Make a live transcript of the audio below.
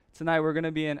Tonight we're going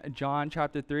to be in John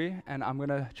chapter 3, and I'm going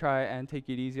to try and take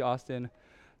it easy. Austin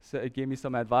gave me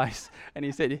some advice, and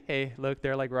he said, hey, look,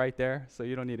 they're like right there, so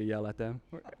you don't need to yell at them.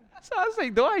 So I was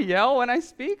like, do I yell when I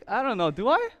speak? I don't know. Do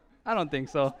I? I don't think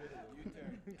so.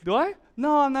 Do I?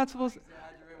 No, I'm not supposed to.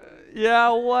 Yeah,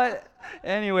 what?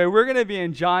 Anyway, we're going to be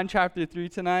in John chapter 3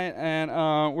 tonight, and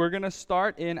we're going to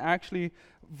start in actually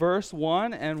verse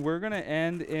 1, and we're going to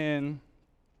end in,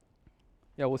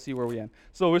 we'll see where we end.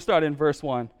 So we'll start in verse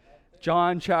 1.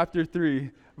 John chapter 3,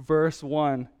 verse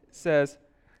 1 says,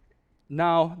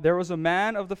 Now there was a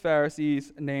man of the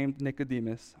Pharisees named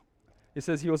Nicodemus. It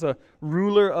says he was a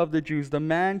ruler of the Jews. The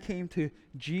man came to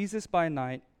Jesus by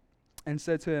night and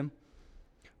said to him,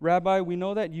 Rabbi, we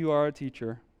know that you are a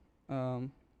teacher,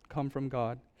 come from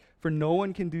God. For no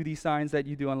one can do these signs that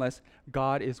you do unless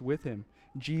God is with him.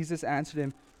 Jesus answered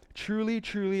him, Truly,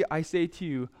 truly, I say to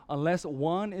you, unless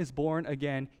one is born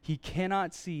again, he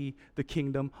cannot see the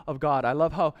kingdom of God. I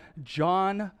love how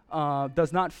John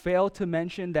does not fail to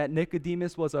mention that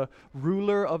Nicodemus was a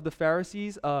ruler of the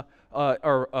Pharisees, or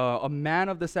a man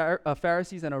of the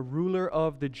Pharisees and a ruler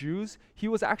of the Jews. He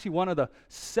was actually one of the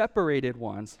separated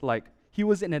ones. Like, he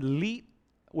was an elite,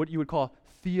 what you would call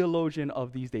theologian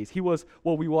of these days. He was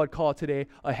what we would call today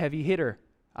a heavy hitter.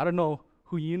 I don't know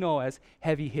who you know as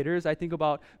heavy hitters. I think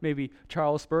about maybe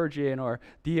Charles Spurgeon or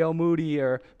D.L. Moody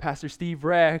or Pastor Steve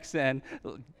Rex, and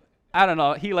I don't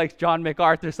know, he likes John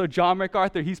MacArthur. So John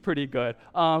MacArthur, he's pretty good.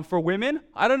 For women,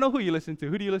 I don't know who you listen to.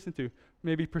 Who do you listen to?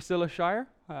 Maybe Priscilla Shirer?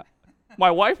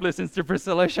 My wife listens to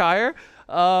Priscilla Shirer.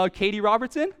 Katie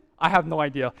Robertson? I have no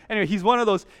idea. Anyway, he's one of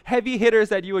those heavy hitters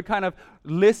that you would kind of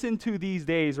listen to these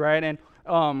days, right?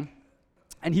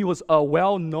 And he was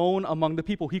well known among the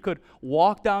people. He could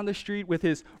walk down the street with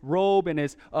his robe and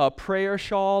his prayer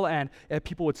shawl, and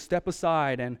people would step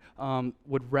aside and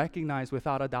would recognize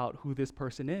without a doubt who this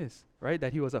person is, right?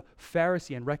 That he was a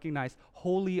Pharisee and recognized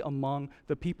holy among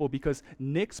the people, because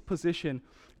Nick's position,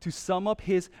 to sum up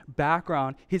his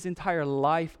background, his entire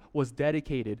life was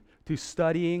dedicated to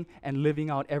studying and living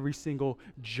out every single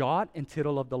jot and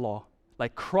tittle of the law,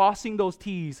 like crossing those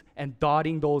T's and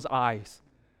dotting those I's.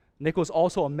 Nick was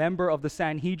also a member of the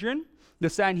Sanhedrin. The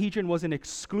Sanhedrin was an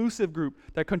exclusive group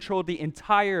that controlled the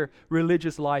entire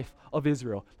religious life of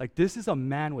Israel. Like, this is a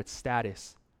man with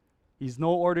status. He's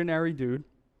no ordinary dude.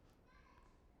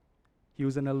 He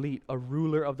was an elite, a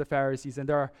ruler of the Pharisees. And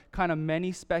there are kind of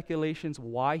many speculations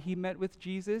why he met with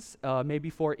Jesus,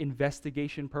 maybe for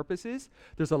investigation purposes.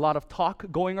 There's a lot of talk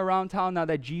going around town now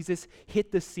that Jesus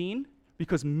hit the scene,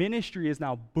 because ministry is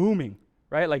now booming.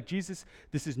 Right? Like, Jesus,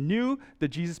 this is new. The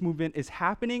Jesus movement is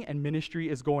happening and ministry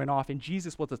is going off. And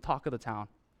Jesus was the talk of the town.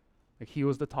 Like, he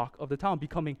was the talk of the town,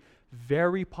 becoming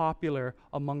very popular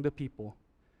among the people,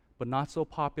 but not so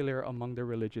popular among the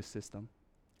religious system,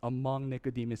 among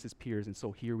Nicodemus' peers. And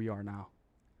so here we are now,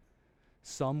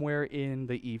 somewhere in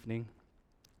the evening,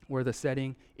 where the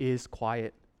setting is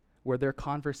quiet, where their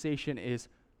conversation is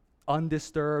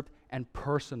undisturbed and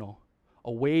personal,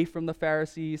 away from the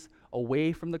Pharisees,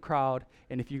 away from the crowd.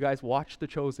 And if you guys watch The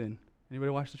Chosen, anybody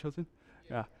watch The Chosen?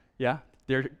 Yeah.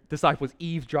 Their disciples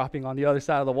eavesdropping on the other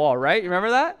side of the wall, right? You remember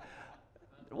that?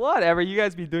 Whatever, you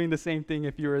guys be doing the same thing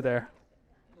if you were there.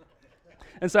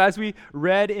 And so as we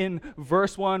read in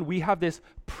verse 1, we have this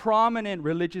prominent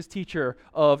religious teacher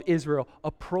of Israel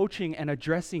approaching and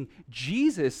addressing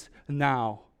Jesus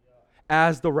now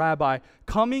as the rabbi,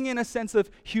 coming in a sense of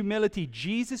humility,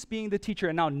 Jesus being the teacher,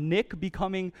 and now Nick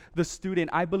becoming the student.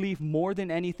 I believe more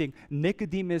than anything,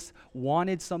 Nicodemus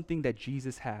wanted something that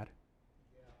Jesus had,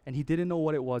 and he didn't know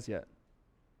what it was yet.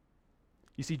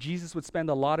 You see, Jesus would spend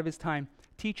a lot of his time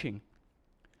teaching,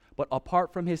 but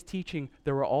apart from his teaching,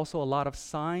 there were also a lot of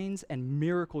signs and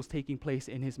miracles taking place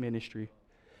in his ministry.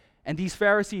 And these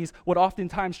Pharisees would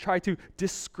oftentimes try to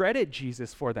discredit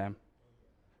Jesus for them,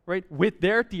 right, with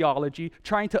their theology,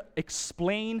 trying to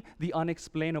explain the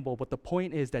unexplainable. But the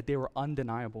point is that they were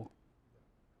undeniable.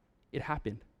 It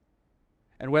happened.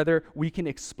 And whether we can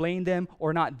explain them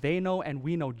or not, they know and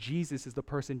we know Jesus is the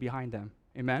person behind them.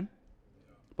 Amen?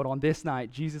 Yeah. But on this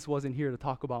night, Jesus wasn't here to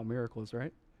talk about miracles,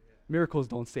 right? Yeah. Miracles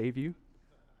don't save you.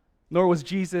 Nor was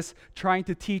Jesus trying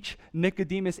to teach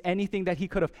Nicodemus anything that he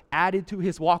could have added to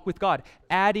his walk with God,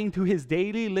 adding to his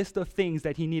daily list of things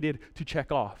that he needed to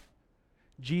check off.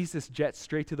 Jesus jets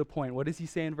straight to the point. What does he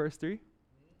say in verse 3?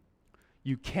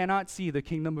 You cannot see the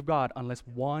kingdom of God unless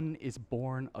one is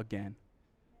born again.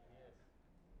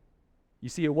 You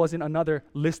see, it wasn't another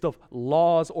list of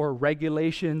laws or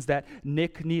regulations that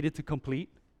Nick needed to complete.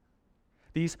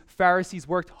 These Pharisees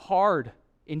worked hard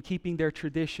in keeping their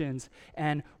traditions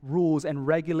and rules and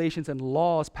regulations and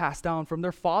laws passed down from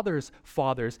their fathers'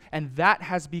 fathers, and that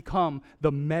has become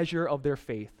the measure of their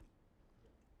faith.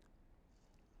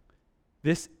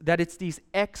 That it's these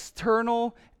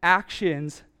external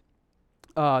actions,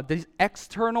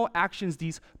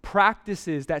 these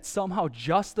practices that somehow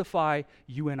justify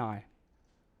you and I.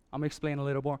 I'm going to explain a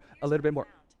little bit more.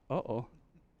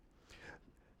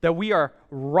 That we are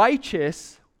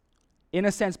righteous in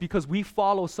a sense because we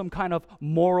follow some kind of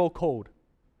moral code.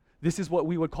 This is what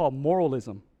we would call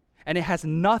moralism. And it has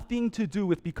nothing to do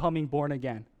with becoming born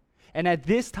again. And at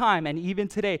this time, and even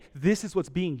today, this is what's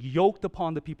being yoked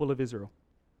upon the people of Israel.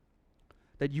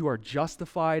 That you are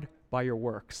justified by your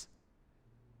works.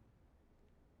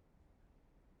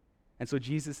 And so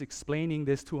Jesus explaining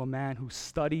this to a man who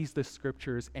studies the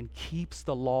scriptures and keeps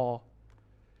the law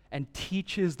and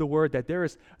teaches the word, that there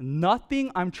is nothing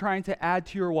I'm trying to add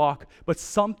to your walk, but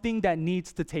something that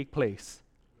needs to take place.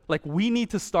 Like we need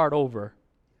to start over.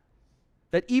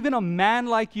 That even a man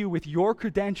like you with your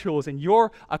credentials and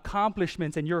your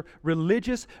accomplishments and your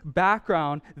religious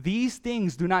background, these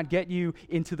things do not get you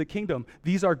into the kingdom.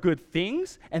 These are good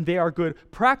things and they are good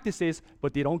practices,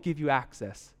 but they don't give you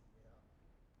access.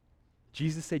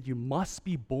 Jesus said you must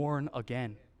be born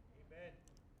again.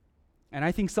 And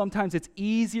I think sometimes it's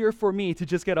easier for me to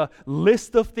just get a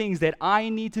list of things that I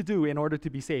need to do in order to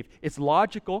be saved. It's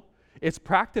logical, it's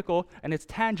practical, and it's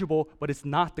tangible, but it's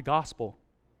not the gospel.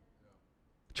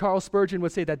 Charles Spurgeon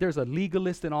would say that there's a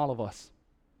legalist in all of us.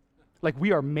 Like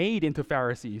we are made into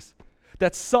Pharisees.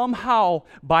 That somehow,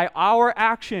 by our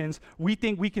actions, we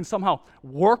think we can somehow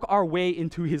work our way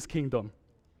into his kingdom.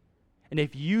 And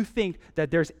if you think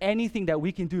that there's anything that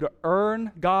we can do to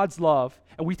earn God's love,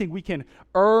 and we think we can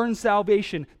earn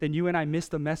salvation, then you and I miss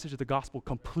the message of the gospel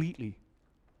completely.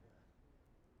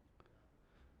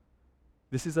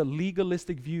 This is a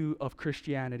legalistic view of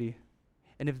Christianity.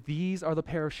 And if these are the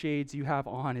pair of shades you have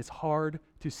on, it's hard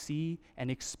to see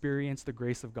and experience the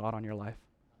grace of God on your life.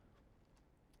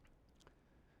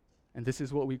 And this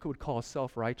is what we would call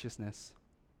self-righteousness.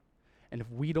 And if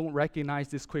we don't recognize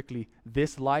this quickly,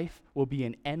 this life will be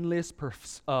an endless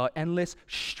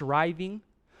striving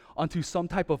unto some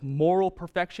type of moral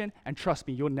perfection. And trust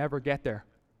me, you'll never get there.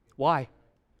 Why?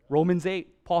 Romans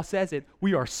 8, Paul says it.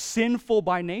 We are sinful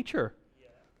by nature.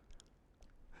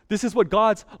 This is what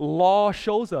God's law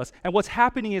shows us. And what's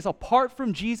happening is, apart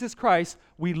from Jesus Christ,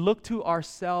 we look to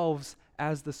ourselves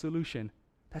as the solution.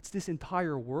 That's this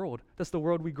entire world. That's the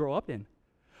world we grow up in.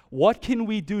 What can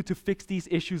we do to fix these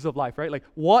issues of life, right? Like,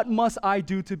 what must I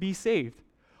do to be saved?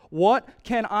 What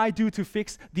can I do to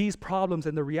fix these problems?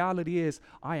 And the reality is,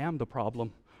 I am the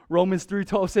problem. Romans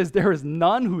 3:12 says, there is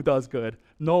none who does good.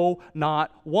 No,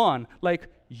 not one. Like,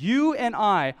 you and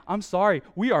I'm sorry,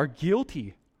 we are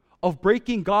guilty of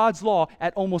breaking God's law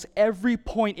at almost every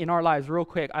point in our lives. Real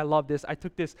quick, I love this. I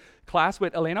took this class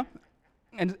with Elena,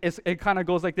 and it kind of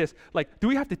goes like this. Like, do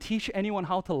we have to teach anyone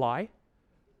how to lie?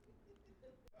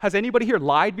 Has anybody here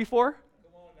lied before? Come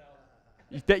on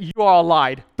now. That you all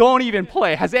lied. Don't even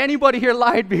play. Has anybody here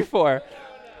lied before?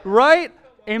 Right?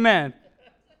 Amen.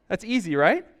 That's easy,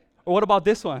 right? Or what about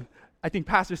this one? I think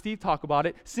Pastor Steve talked about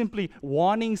it. Simply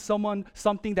wanting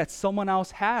something that someone else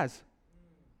has.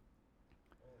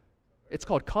 It's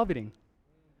called coveting.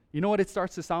 You know what it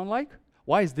starts to sound like?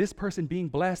 Why is this person being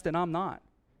blessed and I'm not?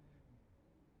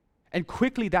 And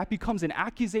quickly that becomes an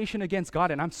accusation against God,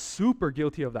 and I'm super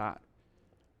guilty of that.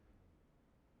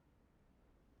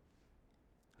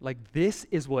 Like, this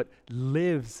is what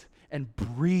lives and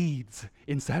breathes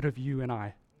inside of you and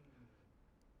I.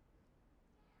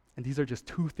 And these are just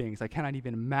two things. I cannot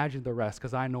even imagine the rest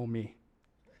because I know me.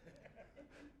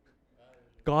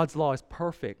 God's law is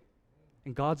perfect,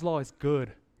 and God's law is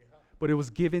good, but it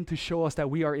was given to show us that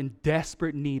we are in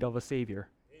desperate need of a Savior.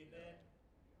 Amen.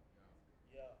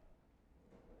 Yeah.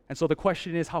 And so the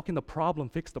question is, how can the problem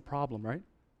fix the problem, right?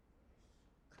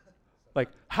 Like,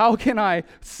 how can I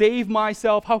save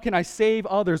myself? How can I save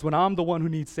others when I'm the one who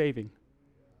needs saving?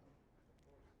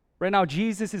 Right now,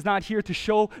 Jesus is not here to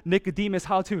show Nicodemus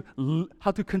how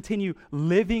to continue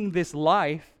living this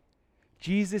life.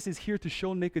 Jesus is here to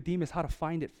show Nicodemus how to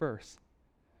find it first.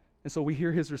 And so we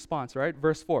hear his response, right?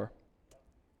 Verse 4.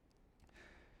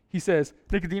 He says,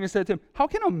 Nicodemus said to him, how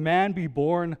can a man be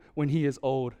born when he is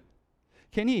old?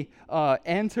 Can he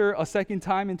enter a second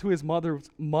time into his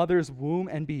mother's womb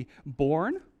and be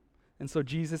born? And so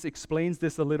Jesus explains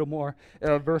this a little more.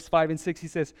 Verse 5 and 6, he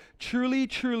says, truly,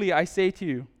 truly, I say to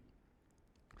you,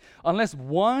 unless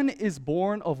one is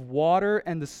born of water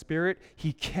and the Spirit,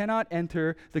 he cannot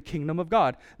enter the kingdom of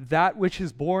God. That which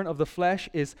is born of the flesh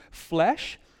is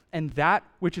flesh, and that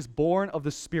which is born of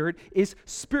the Spirit is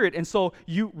spirit. And so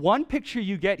one picture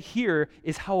you get here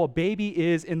is how a baby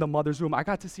is in the mother's womb. I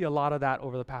got to see a lot of that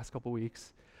over the past couple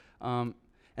weeks. And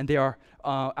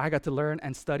I got to learn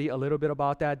and study a little bit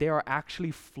about that. They are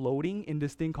actually floating in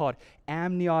this thing called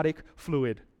amniotic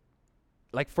fluid,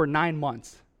 like for 9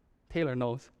 months. Taylor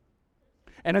knows.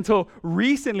 And until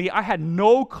recently, I had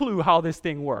no clue how this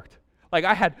thing worked. Like,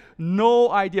 I had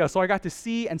no idea. So I got to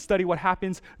see and study what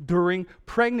happens during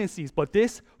pregnancies. But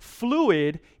this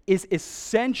fluid is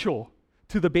essential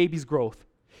to the baby's growth,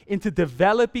 into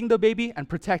developing the baby and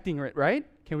protecting it, right?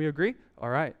 Can we agree? All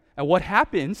right. And what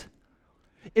happens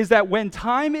is that when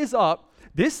time is up,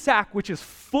 this sac, which is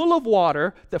full of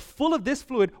water, full of this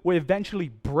fluid, will eventually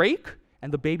break,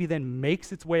 and the baby then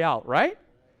makes its way out, right?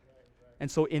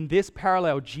 And so in this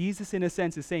parallel, Jesus, in a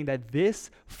sense, is saying that this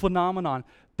phenomenon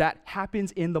that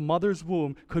happens in the mother's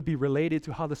womb could be related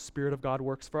to how the Spirit of God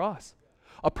works for us.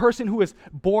 A person who is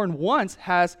born once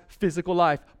has physical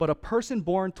life, but a person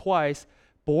born twice,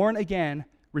 born again,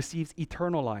 receives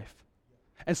eternal life.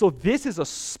 And so this is a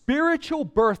spiritual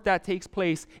birth that takes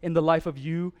place in the life of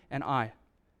you and I.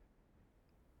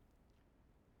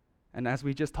 And as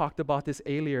we just talked about this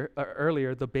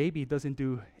earlier, the baby doesn't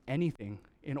do anything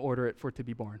in order for it to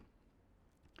be born.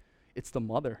 It's the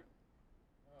mother.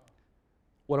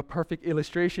 What a perfect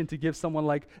illustration to give someone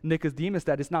like Nicodemus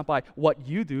that it's not by what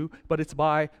you do, but it's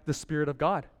by the Spirit of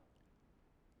God.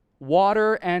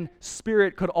 Water and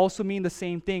spirit could also mean the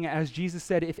same thing. As Jesus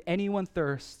said, if anyone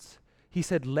thirsts, he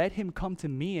said, let him come to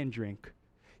me and drink.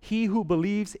 He who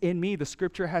believes in me, the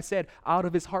scripture has said, out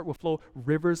of his heart will flow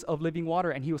rivers of living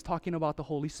water. And he was talking about the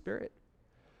Holy Spirit.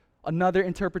 Another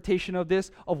interpretation of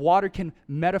this, of water, can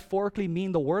metaphorically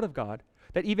mean the Word of God.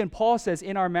 That even Paul says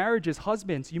in our marriages,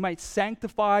 husbands, you might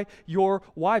sanctify your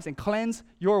wives and cleanse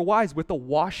your wives with the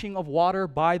washing of water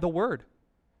by the Word.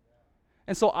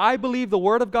 And so I believe the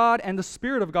Word of God and the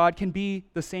Spirit of God can be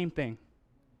the same thing.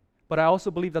 But I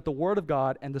also believe that the Word of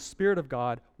God and the Spirit of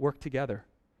God work together.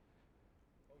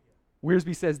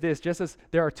 Wiersbe says this, just as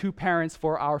there are two parents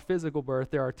for our physical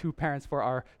birth, there are two parents for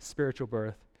our spiritual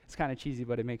birth. It's kind of cheesy,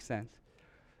 but it makes sense.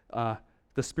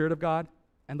 The Spirit of God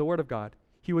and the Word of God.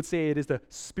 He would say it is the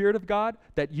Spirit of God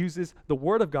that uses the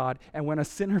Word of God, and when a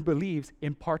sinner believes,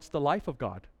 imparts the life of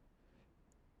God.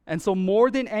 And so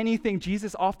more than anything,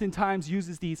 Jesus oftentimes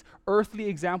uses these earthly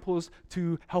examples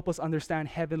to help us understand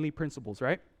heavenly principles,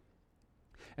 right?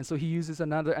 And so he uses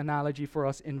another analogy for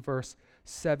us in verse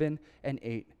 7 and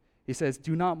 8. He says,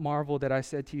 do not marvel that I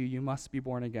said to you, you must be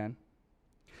born again.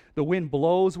 The wind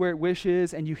blows where it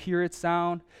wishes, and you hear its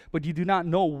sound, but you do not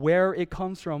know where it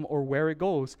comes from or where it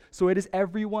goes. So it is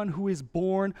everyone who is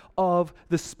born of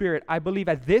the Spirit. I believe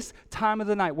at this time of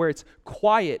the night where it's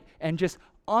quiet and just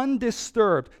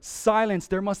undisturbed, silence,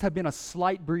 there must have been a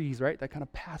slight breeze, right, that kind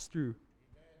of passed through.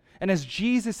 And as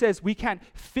Jesus says, we can't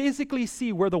physically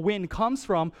see where the wind comes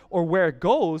from or where it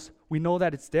goes. We know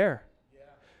that it's there. Yeah.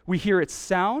 We hear its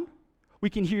sound. We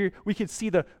can see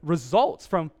the results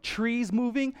from trees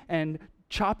moving and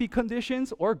choppy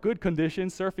conditions or good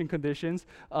conditions, surfing conditions,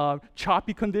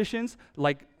 choppy conditions,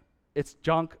 like it's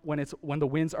junk when the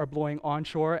winds are blowing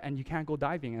onshore and you can't go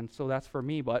diving, and so that's for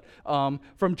me. But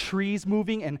from trees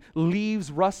moving and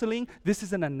leaves rustling, this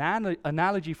is an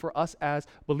analogy for us as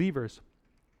believers.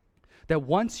 That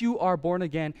once you are born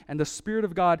again and the Spirit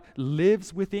of God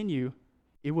lives within you,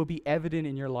 it will be evident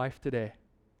in your life today.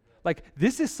 Like,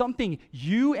 this is something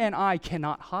you and I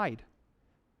cannot hide.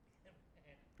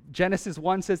 Genesis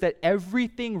 1 says that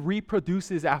everything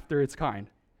reproduces after its kind.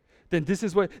 Then this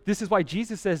is why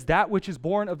Jesus says that which is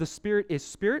born of the Spirit is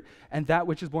spirit, and that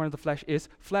which is born of the flesh is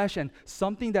flesh. And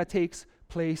something that takes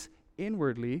place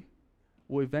inwardly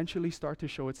will eventually start to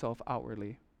show itself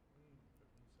outwardly.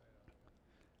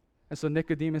 And so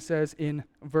Nicodemus says in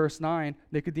verse 9,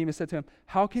 Nicodemus said to him,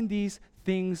 how can these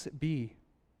things be?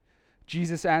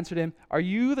 Jesus answered him, are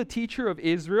you the teacher of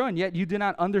Israel, and yet you do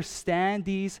not understand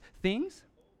these things?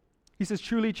 He says,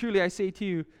 truly, truly, I say to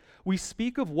you, we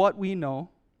speak of what we know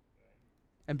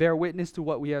and bear witness to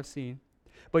what we have seen,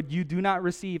 but you do not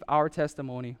receive our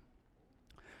testimony.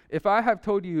 If I have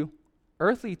told you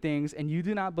earthly things and you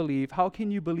do not believe, how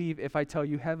can you believe if I tell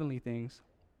you heavenly things?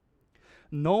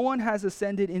 No one has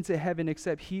ascended into heaven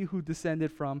except he who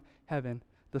descended from heaven,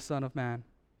 the Son of Man.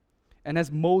 And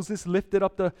as Moses lifted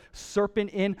up the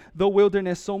serpent in the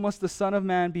wilderness, so must the Son of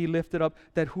Man be lifted up,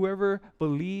 that whoever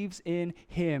believes in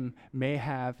him may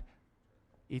have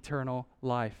eternal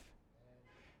life.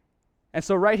 And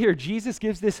so right here, Jesus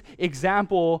gives this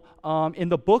example in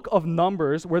the book of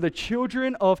Numbers where the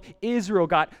children of Israel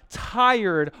got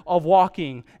tired of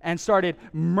walking and started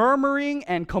murmuring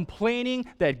and complaining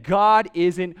that God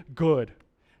isn't good.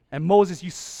 And Moses,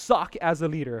 you suck as a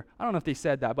leader. I don't know if they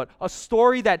said that, but a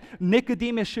story that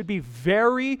Nicodemus should be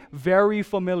very, very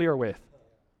familiar with.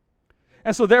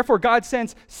 And so therefore, God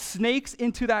sends snakes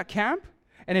into that camp,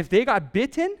 and if they got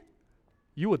bitten,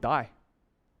 you would die.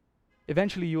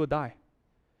 Eventually, you would die.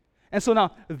 And so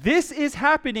now, this is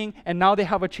happening, and now they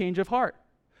have a change of heart.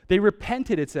 They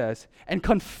repented, it says, and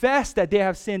confessed that they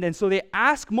have sinned. And so they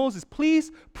ask Moses,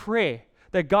 please pray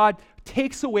that God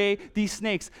takes away these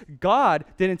snakes. God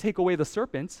didn't take away the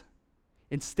serpents.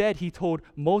 Instead, he told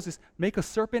Moses, make a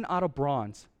serpent out of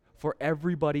bronze for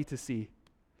everybody to see.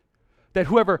 That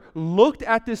whoever looked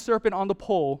at this serpent on the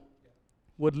pole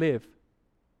would live.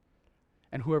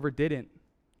 And whoever didn't,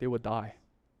 they would die.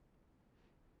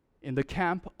 In the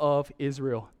camp of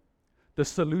Israel, the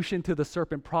solution to the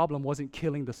serpent problem wasn't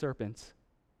killing the serpents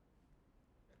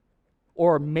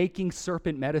or making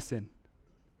serpent medicine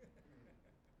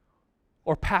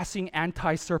or passing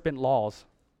anti-serpent laws.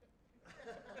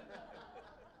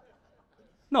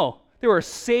 No, they were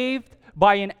saved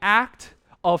by an act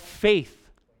of faith,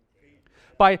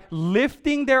 by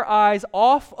lifting their eyes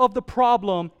off of the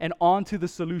problem and onto the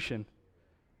solution.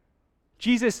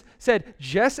 Jesus said,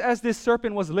 just as this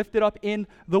serpent was lifted up in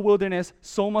the wilderness,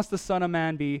 so must the Son of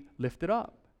Man be lifted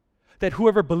up. That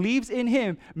whoever believes in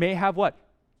him may have what?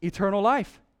 Eternal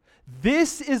life.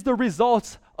 This is the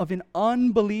result of an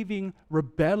unbelieving,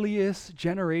 rebellious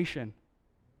generation.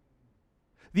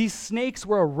 These snakes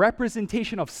were a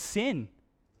representation of sin.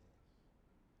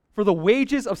 For the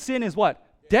wages of sin is what?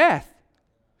 Death.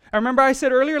 I remember I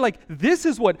said earlier, like, this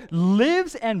is what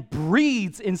lives and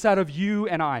breathes inside of you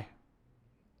and I.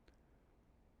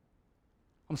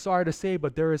 I'm sorry to say,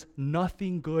 but there is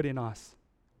nothing good in us.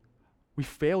 We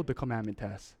failed the commandment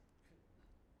test.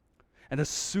 And the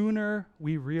sooner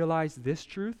we realize this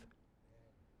truth,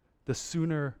 the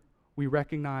sooner we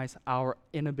recognize our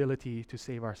inability to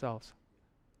save ourselves.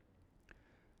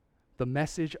 The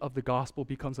message of the gospel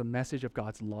becomes a message of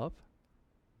God's love,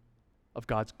 of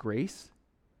God's grace,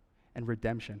 and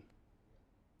redemption.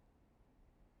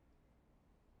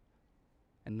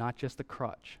 And not just a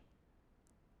crutch.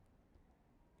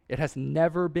 It has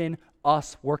never been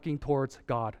us working towards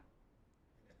God,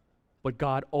 but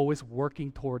God always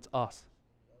working towards us.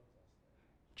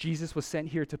 Jesus was sent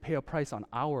here to pay a price on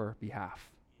our behalf.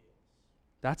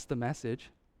 That's the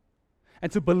message.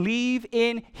 And to believe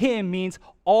in him means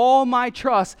all my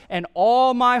trust and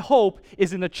all my hope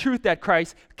is in the truth that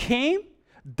Christ came,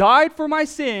 died for my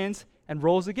sins, and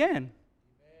rose again.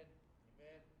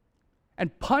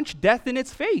 And punched death in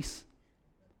its face.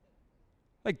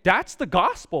 Like, that's the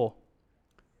gospel.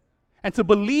 And to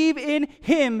believe in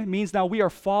him means now we are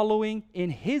following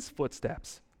in his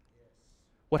footsteps.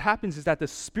 What happens is that the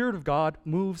Spirit of God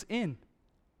moves in.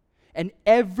 And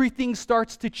everything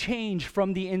starts to change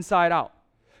from the inside out.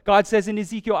 God says in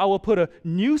Ezekiel, I will put a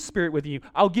new spirit within you.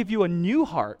 I'll give you a new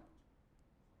heart.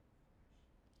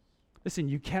 Listen,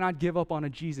 you cannot give up on a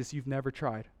Jesus you've never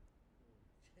tried.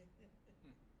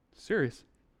 Serious.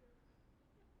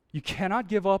 You cannot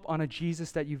give up on a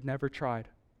Jesus that you've never tried.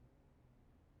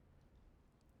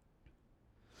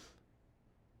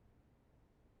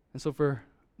 And so for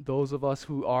those of us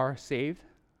who are saved,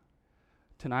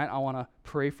 tonight I want to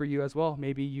pray for you as well.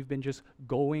 Maybe you've been just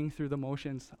going through the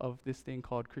motions of this thing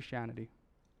called Christianity.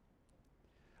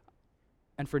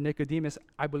 And for Nicodemus,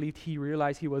 I believe he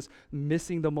realized he was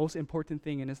missing the most important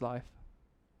thing in his life.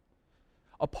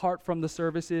 Apart from the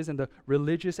services and the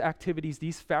religious activities,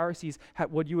 these Pharisees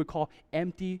had what you would call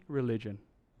empty religion.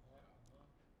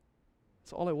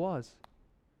 That's all it was.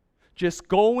 Just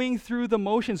going through the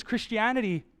motions.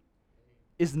 Christianity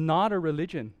is not a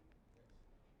religion.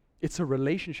 It's a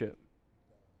relationship.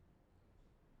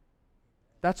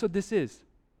 That's what this is.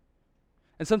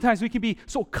 And sometimes we can be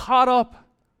so caught up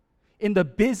in the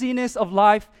busyness of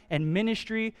life and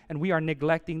ministry, and we are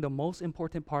neglecting the most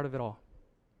important part of it all.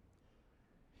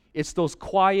 It's those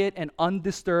quiet and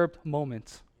undisturbed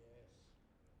moments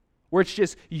where it's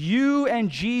just you and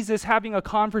Jesus having a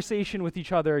conversation with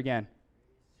each other again.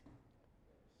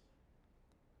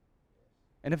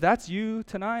 And if that's you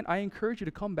tonight, I encourage you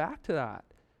to come back to that.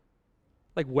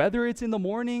 Like whether it's in the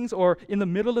mornings or in the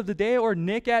middle of the day or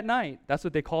Nick at night. That's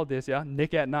what they call this, yeah?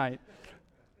 Nick at night.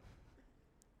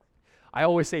 I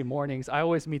always say mornings. I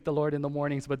always meet the Lord in the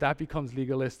mornings, but that becomes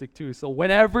legalistic too. So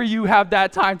whenever you have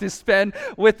that time to spend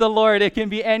with the Lord, it can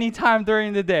be any time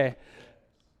during the day.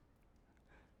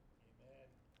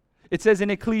 It says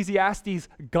in Ecclesiastes,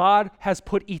 God has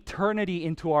put eternity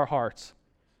into our hearts.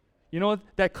 You know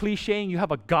that cliche, you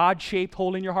have a God-shaped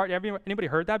hole in your heart? Anybody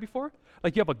heard that before?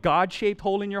 Like you have a God-shaped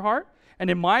hole in your heart? And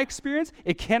in my experience,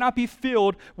 it cannot be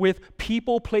filled with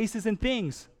people, places, and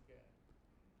things.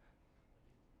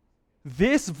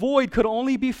 This void could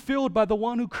only be filled by the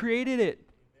one who created it.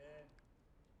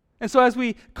 And so as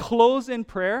we close in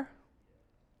prayer,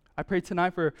 I pray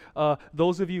tonight for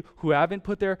those of you who haven't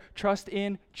put their trust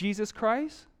in Jesus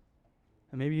Christ,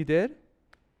 and maybe you did.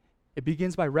 It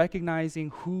begins by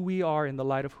recognizing who we are in the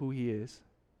light of who He is.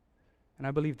 And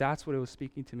I believe that's what it was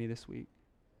speaking to me this week.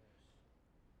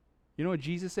 You know what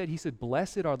Jesus said? He said,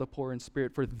 "Blessed are the poor in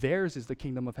spirit, for theirs is the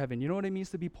kingdom of heaven." You know what it means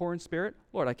to be poor in spirit?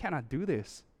 Lord, I cannot do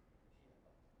this.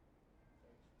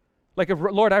 Like,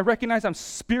 Lord, I recognize I'm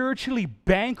spiritually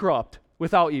bankrupt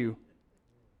without you.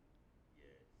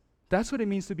 That's what it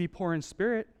means to be poor in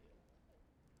spirit.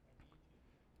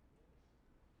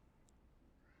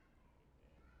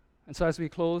 And so as we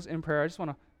close in prayer, I just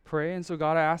want to pray. And so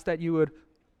God, I ask that you would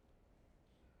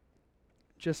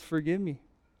just forgive me.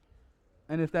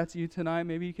 And if that's you tonight,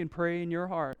 maybe you can pray in your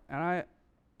heart. And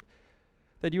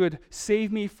that you would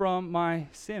save me from my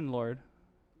sin, Lord.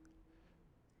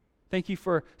 Thank you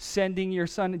for sending your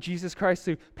Son, Jesus Christ,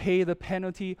 to pay the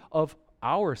penalty of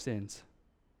our sins.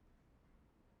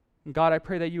 And God, I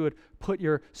pray that you would put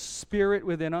your Spirit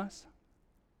within us,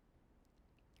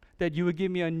 that you would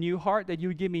give me a new heart, that you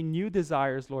would give me new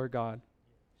desires, Lord God,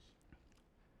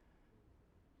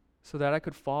 so that I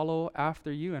could follow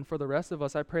after you. And for the rest of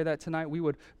us, I pray that tonight we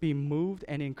would be moved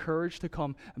and encouraged to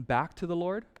come back to the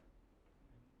Lord.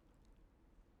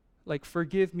 Like,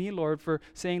 forgive me, Lord, for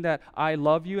saying that I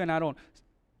love you and I don't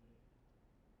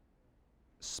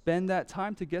spend that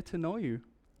time to get to know you.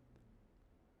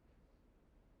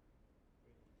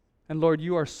 And Lord,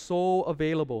 you are so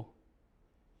available.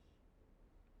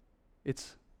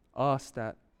 It's us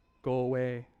that go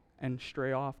away and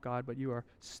stray off, God, but you are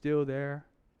still there,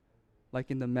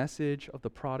 like in the message of the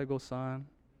prodigal son.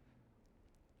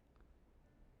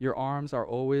 Your arms are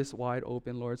always wide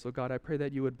open, Lord. So God, I pray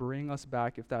that you would bring us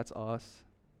back if that's us.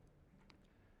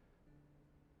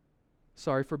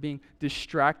 Sorry for being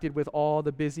distracted with all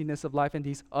the busyness of life and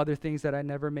these other things that I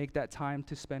never make that time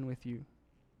to spend with you.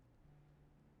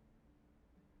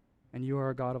 And you are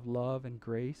a God of love and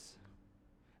grace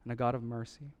and a God of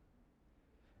mercy.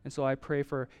 And so I pray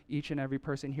for each and every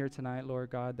person here tonight, Lord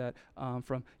God, that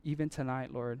from even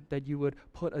tonight, Lord, that you would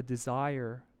put a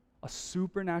desire, a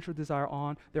supernatural desire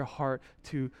on their heart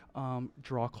to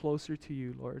draw closer to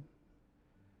you, Lord,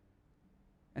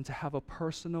 and to have a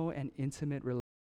personal and intimate relationship